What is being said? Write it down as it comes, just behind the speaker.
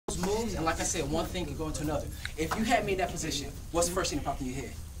things. And like I said, one thing can go into another. If you had me in that position, what's the first thing that popped in your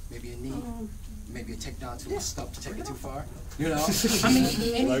head? Maybe a knee, maybe a takedown to a stump to take it too far. You know, I mean,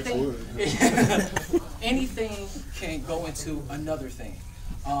 anything, anything can go into another thing.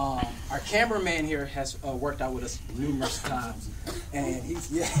 Our cameraman here has worked out with us numerous times, and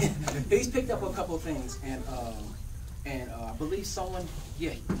he's picked up a couple of things, and I believe someone,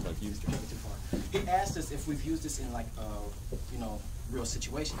 take it too far. He asked us if we've used this in like you know, real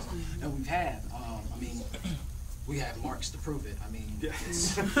situations, and we have. I mean, we have marks to prove it. I mean,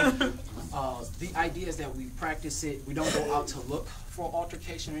 it's, the idea is that we practice it. We don't go out to look for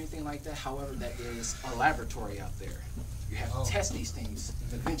altercation or anything like that. However, that is a laboratory out there. You have to test these things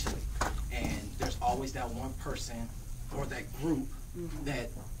eventually, and there's always that one person or that group that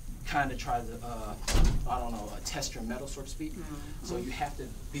kind of tries to, I don't know, test your metal, so to speak. So you have to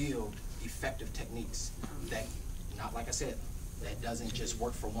build effective techniques that, not like I said, that doesn't just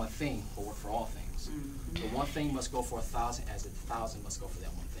work for one thing, but work for all things. The one thing must go for 1,000 as if 1,000 must go for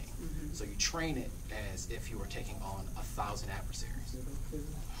that one thing. So you train it as if you were taking on 1,000 adversaries.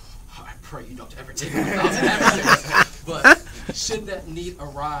 I pray you don't ever take on 1,000 adversaries. But should that need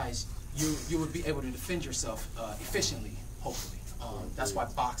arise, you would be able to defend yourself efficiently, hopefully. That's why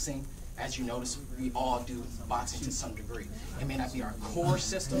boxing, as you notice, we all do boxing to some degree. It may not be our core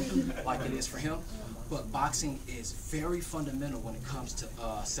system like it is for him, but boxing is very fundamental when it comes to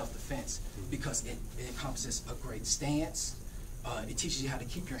self-defense, because it encompasses a great stance. It teaches you how to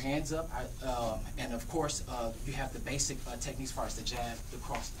keep your hands up, and of course, you have the basic techniques as far as the jab, the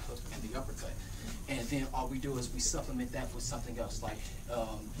cross, the hook, and the uppercut. And then all we do is we supplement that with something else, like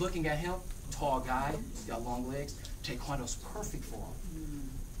looking at him, tall guy, he's got long legs. Taekwondo's perfect for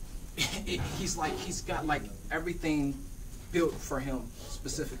him. He's got like everything built for him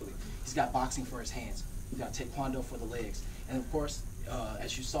specifically. He's got boxing for his hands. He's got Taekwondo for the legs, and of course,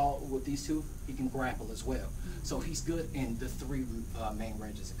 as you saw with these two, he can grapple as well. So he's good in the three main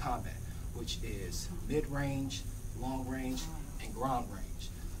ranges of combat, which is mid-range, long range, and ground range.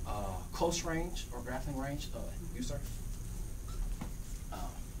 Close range or grappling range, you sir?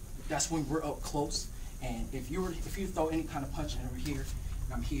 That's when we're up close, and if you throw any kind of punch over here,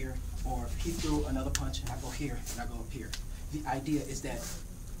 and I'm here, or if he threw another punch and I go here and I go up here, the idea is that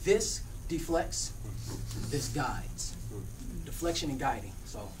this deflects, this guides. Deflection and guiding.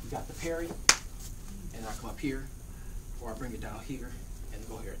 So you got the parry, and I come up here, or I bring it down here and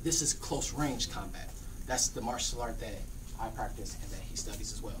go here. This is close range combat. That's the martial art that I practice and that he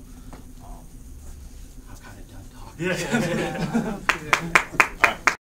studies as well. I'm kind of done talking.